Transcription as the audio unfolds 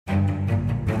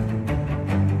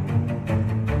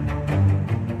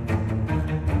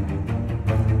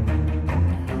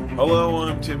Hello,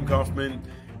 I'm Tim Kaufman,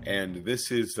 and this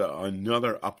is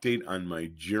another update on my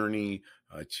journey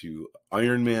to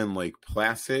Ironman Lake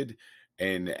Placid.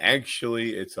 And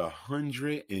actually, it's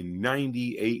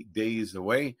 198 days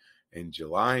away in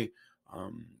July.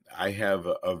 I have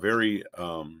a very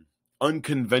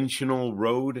unconventional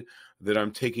road that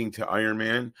I'm taking to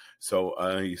Ironman. So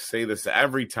I say this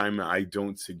every time. I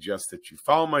don't suggest that you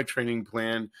follow my training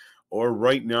plan, or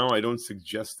right now, I don't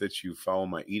suggest that you follow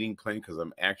my eating plan because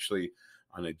I'm actually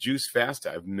on a juice fast.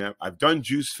 I've done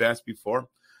juice fast before.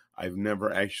 I've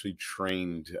never actually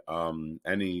trained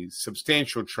any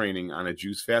substantial training on a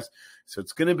juice fast. So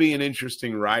it's going to be an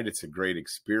interesting ride. It's a great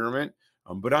experiment,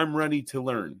 but I'm ready to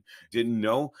learn. Didn't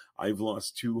know I've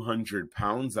lost 200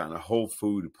 pounds on a whole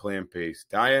food plant-based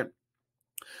diet.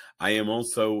 I am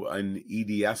also an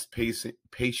EDS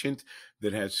patient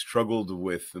that has struggled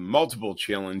with multiple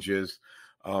challenges.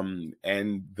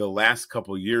 And the last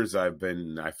couple of years, I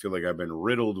feel like I've been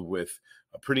riddled with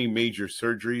pretty major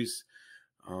surgeries.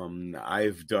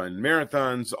 I've done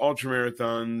marathons, ultra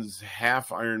marathons, half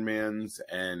Ironmans,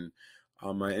 and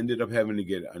I ended up having to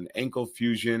get an ankle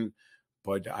fusion,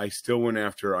 but I still went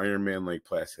after Ironman Lake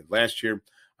Placid. Last year,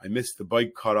 I missed the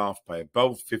bike cutoff by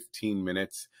about 15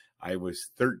 minutes. I was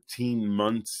 13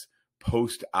 months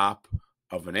post-op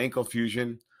of an ankle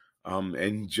fusion.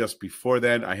 And just before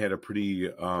that, I had a pretty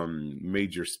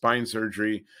major spine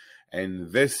surgery.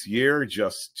 And this year,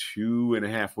 just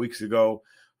 2.5 weeks ago,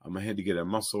 I had to get a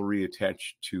muscle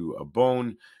reattached to a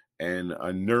bone and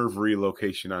a nerve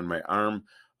relocation on my arm.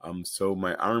 So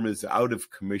my arm is out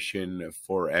of commission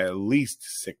for at least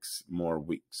 6 more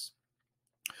weeks.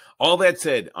 All that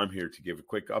said, I'm here to give a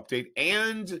quick update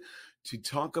and to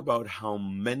talk about how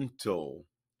mental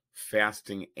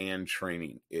fasting and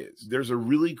training is. There's a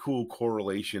really cool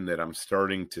correlation that I'm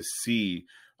starting to see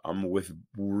with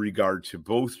regard to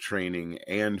both training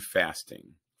and fasting.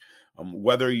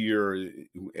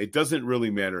 It doesn't really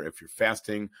matter if you're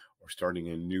fasting or starting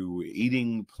a new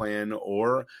eating plan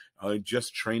or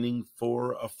just training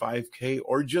for a 5K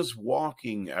or just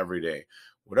walking every day,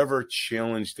 whatever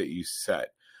challenge that you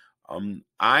set.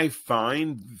 I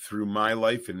find through my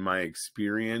life and my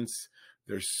experience,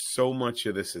 there's so much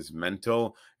of this is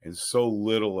mental and so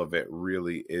little of it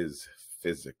really is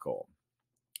physical.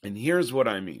 And here's what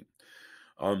I mean.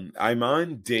 I'm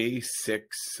on day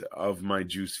 6 of my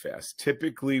juice fast.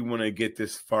 Typically, when I get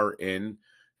this far in,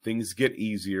 things get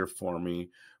easier for me.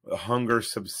 The hunger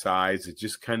subsides. It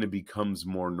just kind of becomes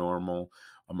more normal.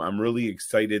 I'm really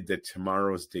excited that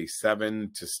tomorrow is day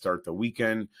 7 to start the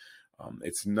weekend.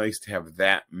 It's nice to have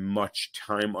that much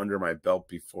time under my belt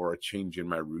before a change in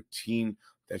my routine.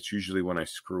 That's usually when I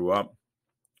screw up.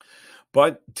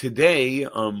 But today,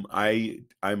 I'm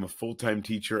a full-time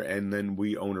teacher, and then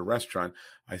we own a restaurant.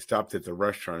 I stopped at the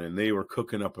restaurant, and they were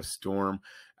cooking up a storm.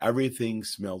 Everything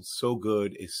smelled so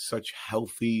good. It's such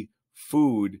healthy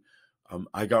food.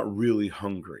 I got really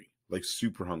hungry, like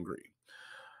super hungry.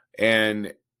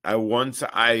 And once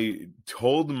I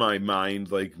told my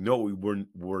mind, like, no,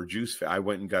 we're juice fast. I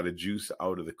went and got a juice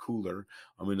out of the cooler.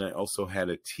 I also had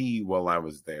a tea while I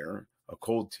was there, a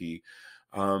cold tea.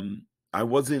 I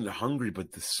wasn't hungry,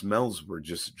 but the smells were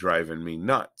just driving me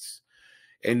nuts.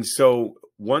 And so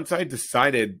once I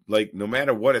decided, like, no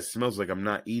matter what it smells like, I'm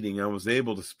not eating, I was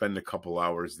able to spend a couple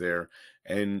hours there.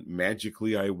 And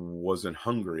magically, I wasn't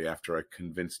hungry after I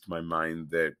convinced my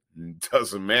mind that it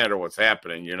doesn't matter what's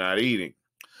happening, you're not eating.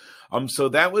 So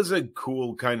that was a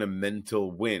cool kind of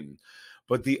mental win.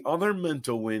 But the other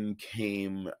mental win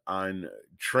came on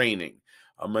training.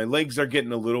 My legs are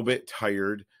getting a little bit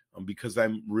tired because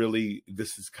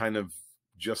this is kind of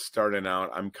just starting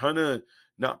out. I'm kind of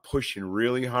not pushing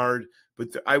really hard,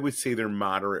 but I would say they're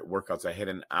moderate workouts. I had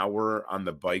an hour on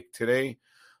the bike today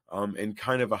in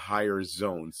kind of a higher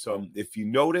zone. So if you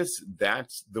notice,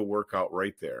 that's the workout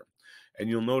right there. And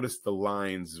you'll notice the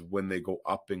lines when they go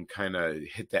up and kind of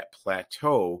hit that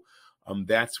plateau.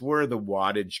 That's where the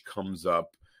wattage comes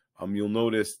up. You'll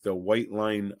notice the white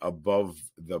line above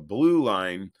the blue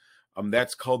line.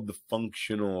 That's called the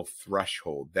functional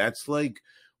threshold. That's like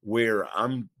where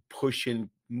I'm pushing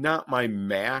not my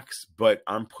max, but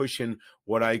I'm pushing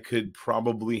what I could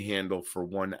probably handle for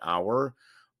 1 hour.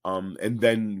 And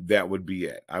then that would be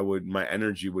it. My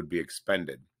energy would be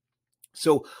expended.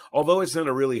 So although it's not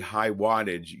a really high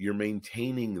wattage, you're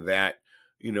maintaining that,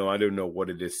 I don't know what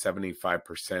it is,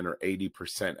 75% or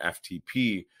 80%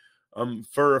 FTP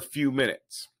for a few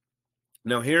minutes.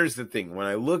 Now, here's the thing. When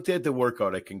I looked at the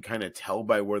workout, I can kind of tell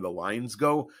by where the lines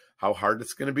go how hard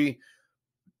it's going to be.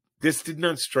 This did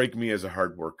not strike me as a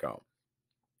hard workout.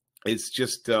 It's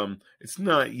just, it's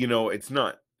not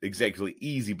exactly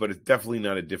easy, but it's definitely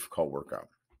not a difficult workout.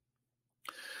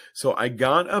 So I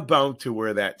got about to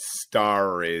where that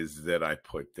star is that I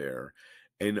put there,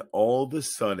 and all of a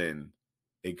sudden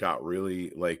it got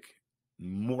really like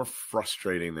more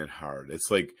frustrating than hard. It's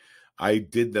like I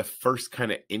did the first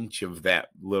kind of inch of that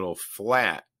little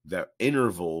flat, that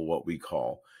interval, what we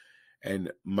call,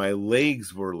 and my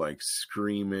legs were like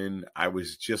screaming. I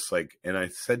was just like, and I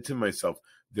said to myself,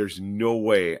 there's no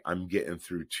way I'm getting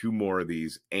through 2 more of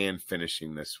these and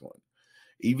finishing this one.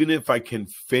 Even if I can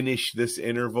finish this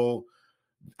interval,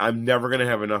 I'm never going to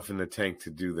have enough in the tank to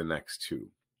do the next 2.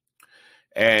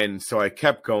 And so I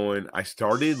kept going. I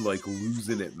started like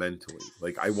losing it mentally.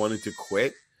 Like I wanted to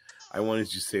quit. I wanted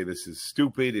to say, this is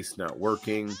stupid. It's not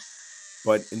working.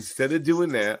 But instead of doing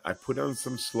that, I put on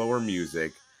some slower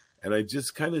music and I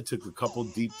just kind of took a couple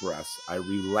deep breaths. I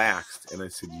relaxed and I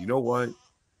said, you know what?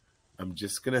 I'm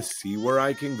just going to see where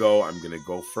I can go. I'm going to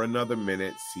go for another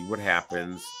minute, see what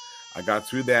happens. I got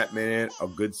through that minute. A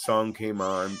good song came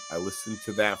on. I listened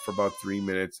to that for about 3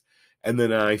 minutes. And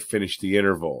then I finished the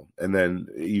interval. And then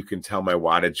you can tell my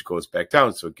wattage goes back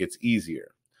down, so it gets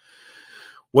easier.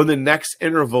 When the next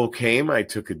interval came, I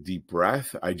took a deep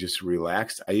breath. I just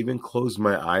relaxed. I even closed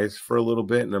my eyes for a little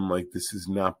bit. And I'm like, this is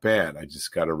not bad. I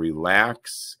just got to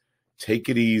relax, take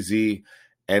it easy.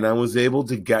 And I was able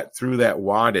to get through that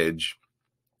wattage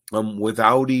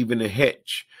without even a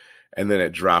hitch. And then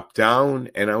it dropped down.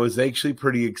 And I was actually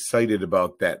pretty excited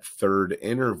about that third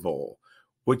interval,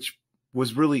 which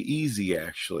was really easy,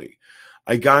 actually.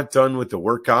 I got done with the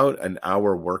workout, an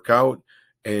hour workout,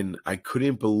 and I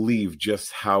couldn't believe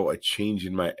just how a change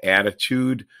in my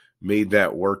attitude made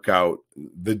that workout.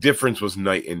 The difference was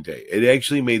night and day. It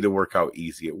actually made the workout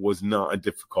easy. It was not a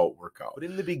difficult workout. But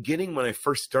in the beginning, when I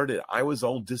first started, I was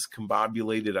all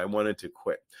discombobulated. I wanted to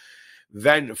quit.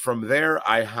 Then from there,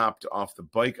 I hopped off the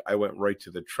bike. I went right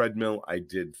to the treadmill. I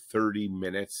did 30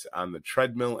 minutes on the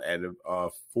treadmill at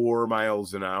 4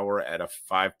 miles an hour at a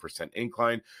 5%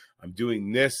 incline. I'm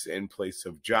doing this in place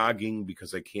of jogging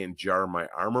because I can't jar my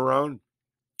arm around,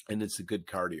 and it's a good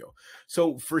cardio.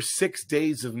 So for 6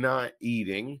 days of not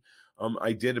eating,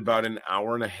 I did about an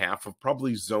hour and a half of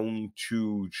probably zone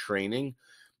 2 training.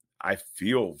 I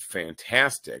feel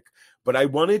fantastic, but I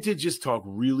wanted to just talk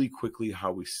really quickly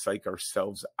how we psych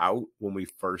ourselves out when we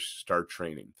first start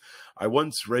training. I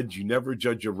once read, you never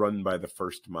judge a run by the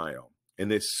first mile,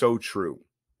 and it's so true.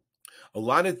 A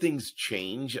lot of things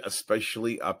change,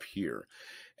 especially up here.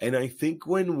 And I think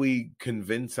when we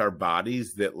convince our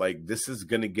bodies that like this is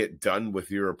going to get done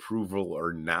with your approval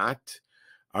or not,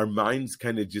 our minds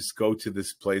kind of just go to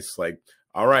this place like,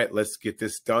 all right, let's get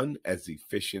this done as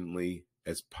efficiently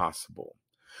as possible.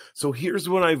 So here's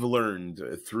what I've learned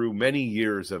through many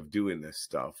years of doing this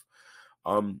stuff.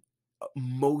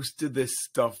 Most of this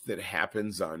stuff that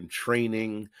happens on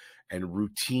training and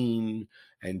routine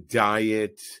and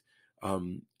diet,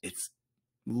 it's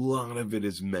a lot of it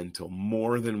is mental,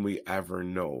 more than we ever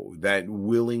know. That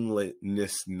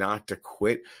willingness not to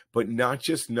quit, but not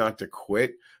just not to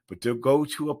quit, but to go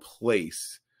to a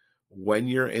place when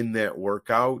you're in that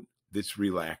workout that's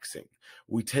relaxing.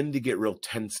 We tend to get real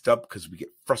tensed up because we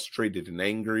get frustrated and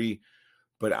angry.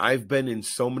 But I've been in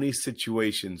so many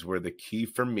situations where the key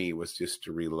for me was just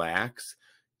to relax,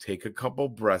 take a couple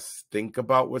breaths, think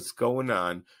about what's going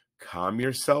on, calm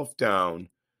yourself down,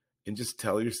 and just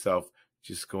tell yourself,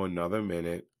 just go another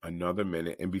minute.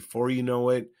 And before you know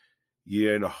it,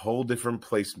 you're in a whole different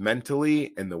place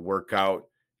mentally, and the workout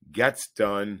gets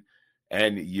done,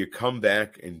 and you come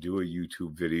back and do a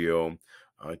YouTube video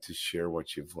to share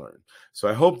what you've learned. So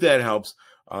I hope that helps.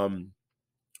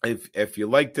 If you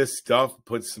like this stuff,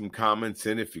 put some comments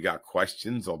in. If you got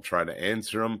questions, I'll try to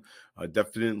answer them.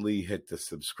 Definitely hit the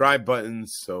subscribe button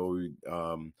so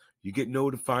you get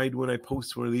notified when I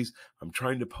post one of these. I'm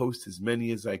trying to post as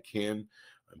many as I can.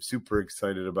 I'm super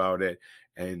excited about it.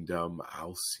 And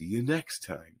I'll see you next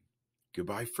time.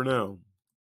 Goodbye for now.